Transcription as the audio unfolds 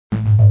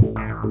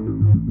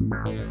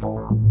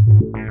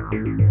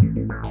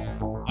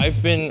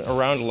I've been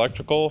around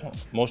electrical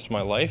most of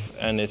my life,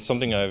 and it's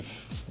something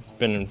I've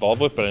been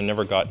involved with, but I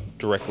never got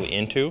directly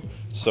into,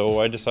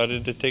 so I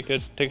decided to take a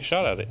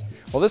shot at it.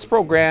 Well, this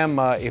program,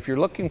 if you're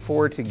looking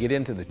forward to get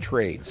into the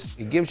trades,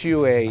 it gives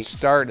you a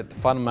start at the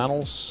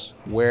fundamentals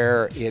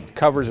where it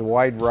covers a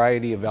wide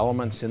variety of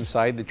elements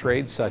inside the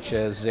trade, such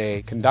as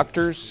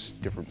conductors,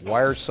 different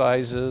wire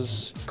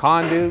sizes,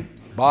 conduit,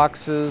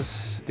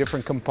 boxes,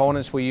 different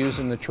components we use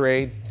in the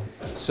trade.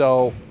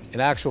 So in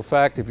actual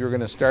fact, if you're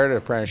going to start an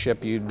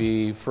apprenticeship, you'd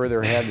be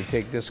further ahead to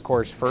take this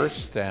course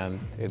first, and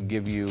it'd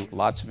give you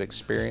lots of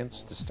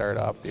experience to start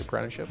off the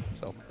apprenticeship.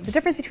 So the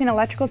difference between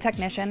electrical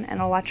technician and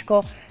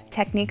electrical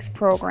techniques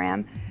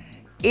program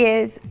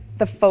is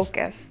the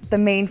focus, the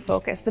main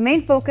focus. The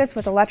main focus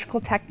with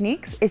electrical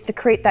techniques is to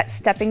create that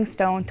stepping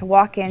stone to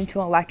walk into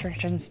an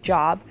electrician's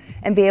job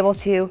and be able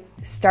to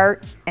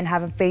start and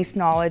have a base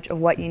knowledge of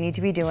what you need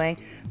to be doing,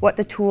 what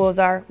the tools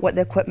are, what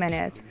the equipment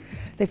is.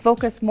 They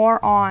focus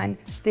more on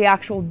the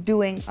actual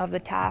doing of the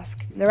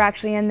task. They're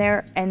actually in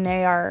there and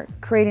they are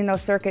creating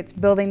those circuits,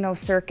 building those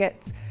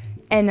circuits,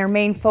 and their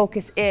main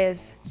focus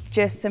is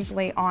just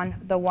simply on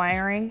the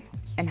wiring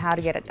and how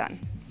to get it done.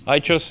 I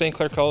chose St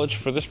Clare College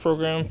for this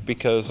program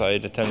because I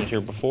had attended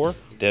here before.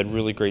 They had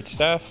really great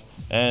staff,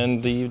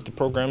 and the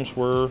programs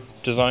were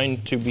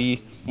designed to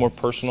be more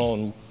personal,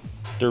 and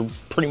they're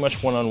pretty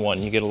much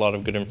one-on-one. You get a lot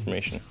of good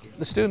information.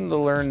 The student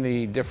will learn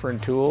the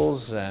different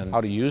tools and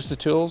how to use the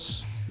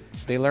tools.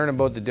 They learn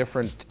about the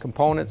different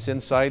components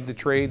inside the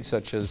trade,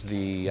 such as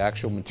the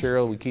actual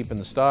material we keep in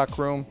the stock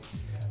room,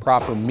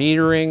 proper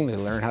metering. They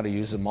learn how to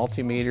use a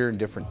multimeter and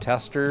different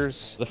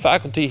testers. The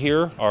faculty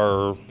here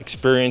are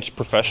experienced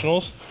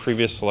professionals,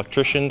 previous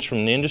electricians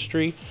from the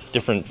industry,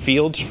 different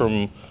fields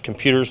from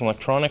computers and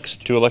electronics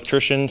to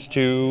electricians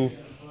to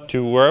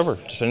wherever,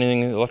 just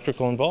anything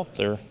electrical involved.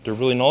 They're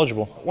really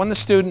knowledgeable. When the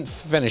student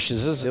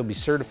finishes this, he'll be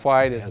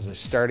certified as a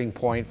starting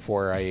point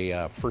for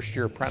a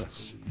first-year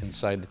apprentice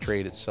inside the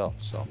trade itself.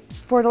 So,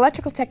 for the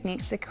electrical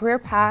techniques, the career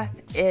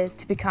path is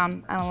to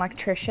become an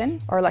electrician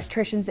or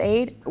electrician's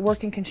aide,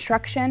 work in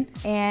construction,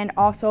 and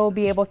also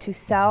be able to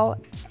sell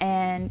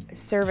and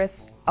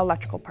service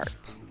electrical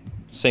parts.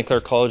 St Clare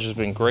College has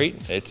been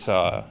great. It's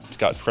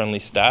got friendly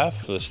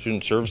staff. The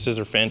student services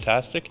are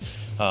fantastic.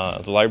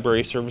 The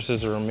library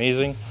services are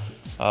amazing.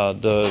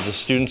 The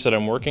students that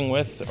I'm working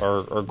with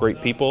are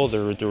great people.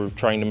 They're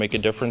trying to make a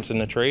difference in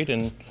the trade,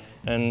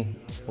 and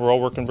we're all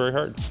working very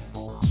hard.